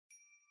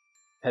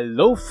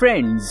Hello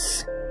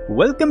friends,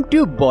 welcome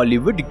to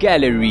Bollywood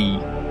Gallery.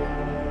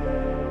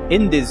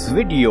 In this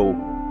video,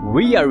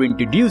 we are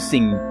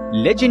introducing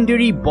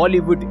legendary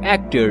Bollywood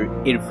actor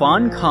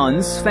Irrfan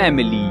Khan's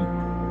family.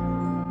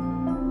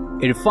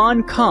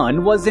 Irrfan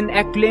Khan was an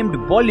acclaimed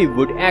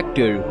Bollywood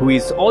actor who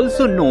is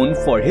also known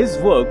for his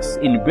works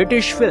in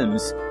British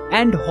films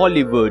and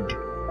Hollywood.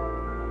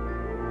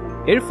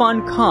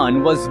 Irrfan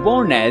Khan was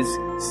born as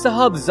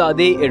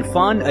Sahabzade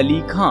Irfan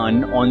Ali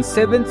Khan on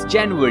 7th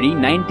January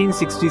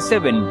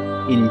 1967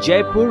 in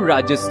Jaipur,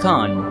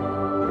 Rajasthan.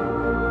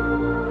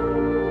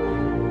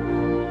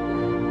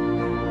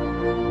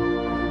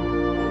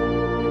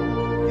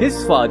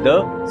 His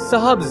father,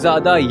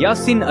 Sahabzada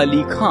Yaseen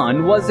Ali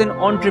Khan, was an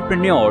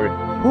entrepreneur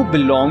who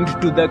belonged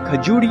to the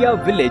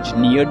Khajuriya village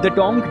near the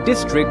Tonk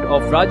district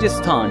of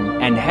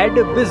Rajasthan and had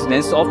a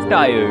business of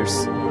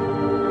tires.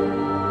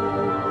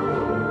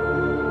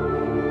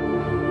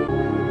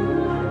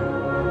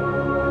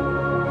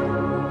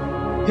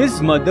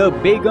 His mother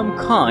Begum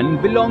Khan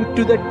belonged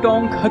to the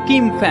Tonk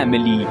Hakim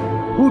family,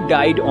 who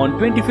died on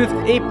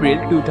 25th April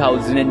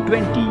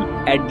 2020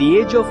 at the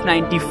age of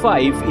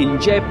 95 in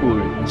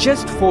Jaipur,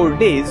 just 4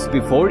 days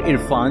before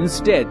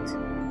Irrfan's death.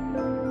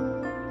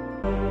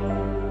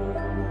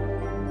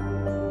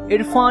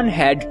 Irrfan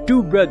had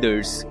two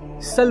brothers,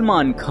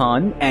 Salman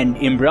Khan and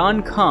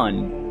Imran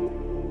Khan.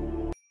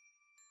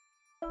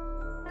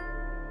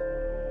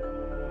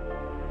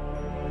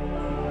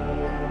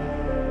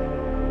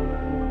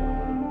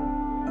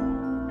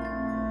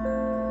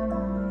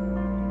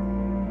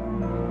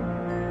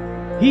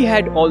 He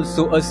had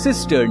also a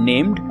sister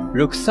named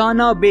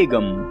Rukhsana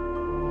Begum.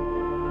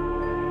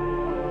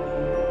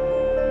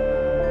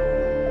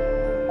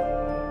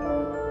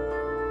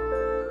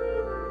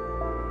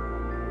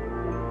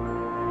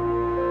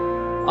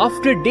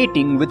 After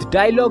dating with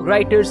dialogue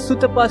writer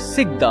Sutapa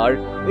Sikdar,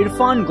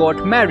 Irrfan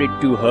got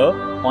married to her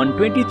on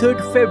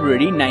 23rd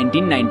February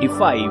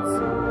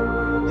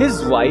 1995.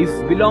 His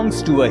wife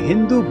belongs to a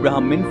Hindu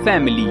Brahmin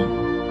family.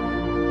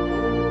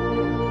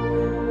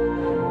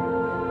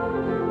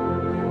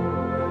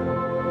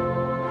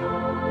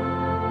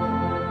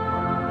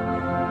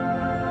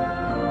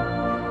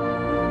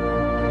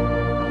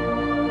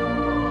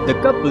 The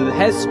couple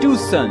has two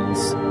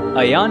sons,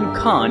 Ayan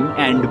Khan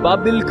and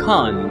Babil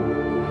Khan.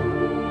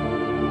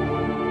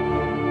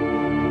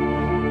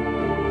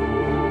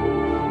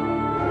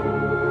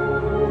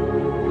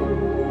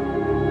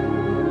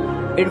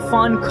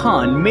 Irrfan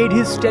Khan made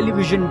his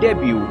television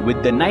debut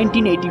with the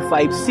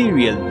 1985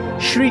 serial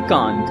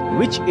Shrikant,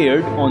 which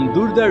aired on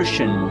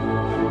Doordarshan.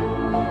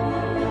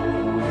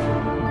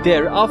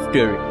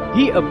 Thereafter,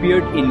 he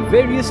appeared in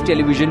various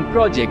television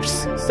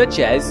projects such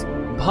as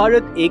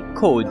Bharat Ek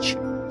Khoj,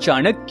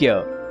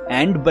 Chanakya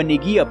and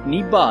Banegi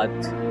Apni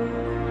Baat.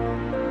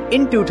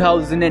 In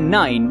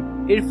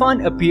 2009,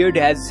 Irrfan appeared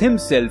as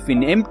himself in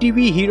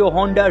MTV Hero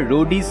Honda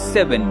Roadies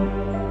 7.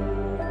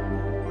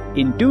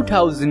 In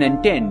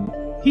 2010,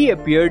 he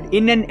appeared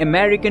in an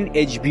American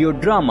HBO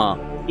drama,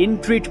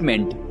 In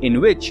Treatment, in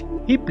which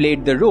he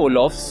played the role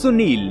of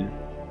Sunil.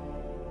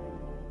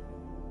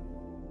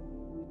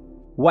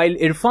 While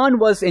Irrfan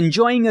was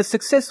enjoying a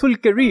successful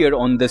career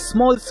on the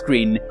small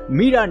screen,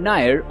 Meera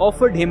Nair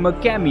offered him a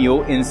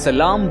cameo in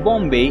Salaam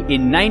Bombay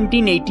in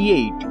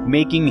 1988,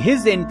 making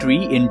his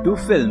entry into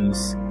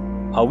films.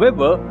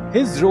 However,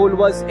 his role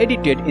was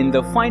edited in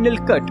the final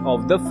cut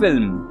of the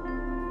film.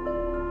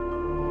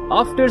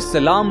 After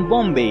Salaam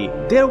Bombay,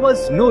 there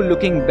was no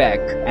looking back,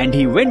 and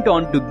he went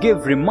on to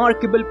give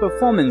remarkable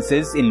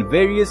performances in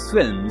various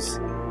films.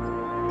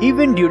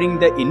 Even during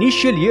the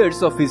initial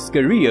years of his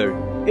career,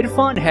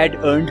 Irrfan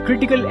had earned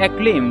critical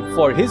acclaim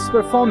for his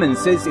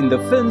performances in the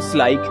films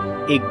like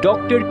Ek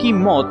Doctor Ki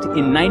Maut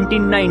in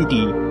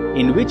 1990,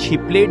 in which he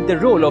played the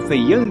role of a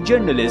young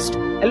journalist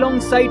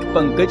alongside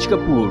Pankaj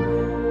Kapoor.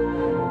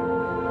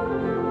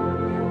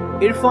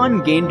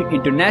 Irrfan gained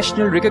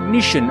international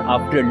recognition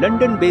after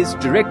London-based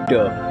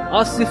director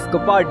Asif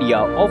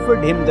Kapadia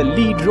offered him the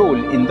lead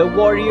role in The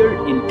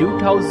Warrior in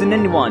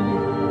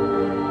 2001.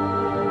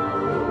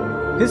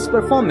 His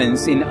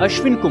performance in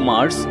Ashwin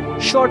Kumar's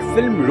short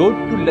film Road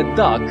to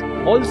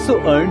Ladakh also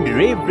earned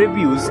rave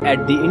reviews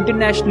at the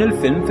international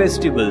film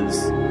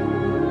festivals.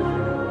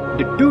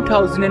 The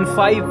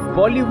 2005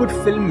 Bollywood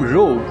film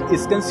Rogue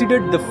is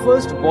considered the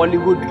first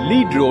Bollywood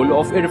lead role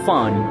of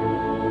Irrfan.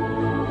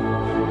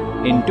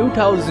 In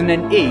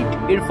 2008,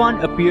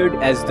 Irrfan appeared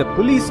as the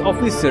police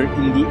officer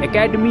in the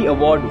Academy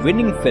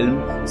Award-winning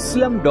film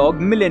Slumdog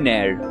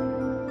Millionaire.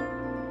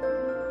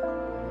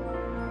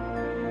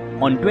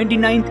 On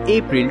 29th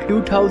April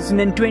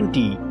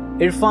 2020,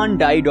 Irrfan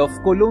died of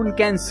colon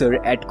cancer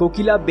at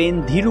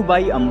Kokilaben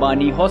Dhirubhai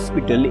Ambani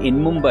Hospital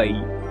in Mumbai.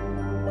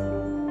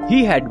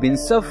 He had been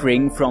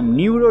suffering from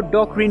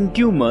neuroendocrine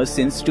tumor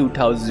since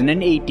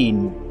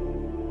 2018.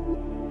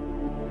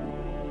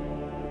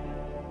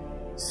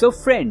 So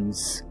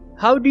friends,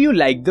 how do you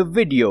like the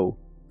video?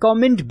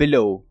 Comment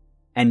below.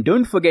 And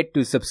don't forget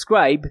to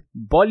subscribe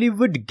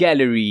Bollywood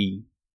Gallery.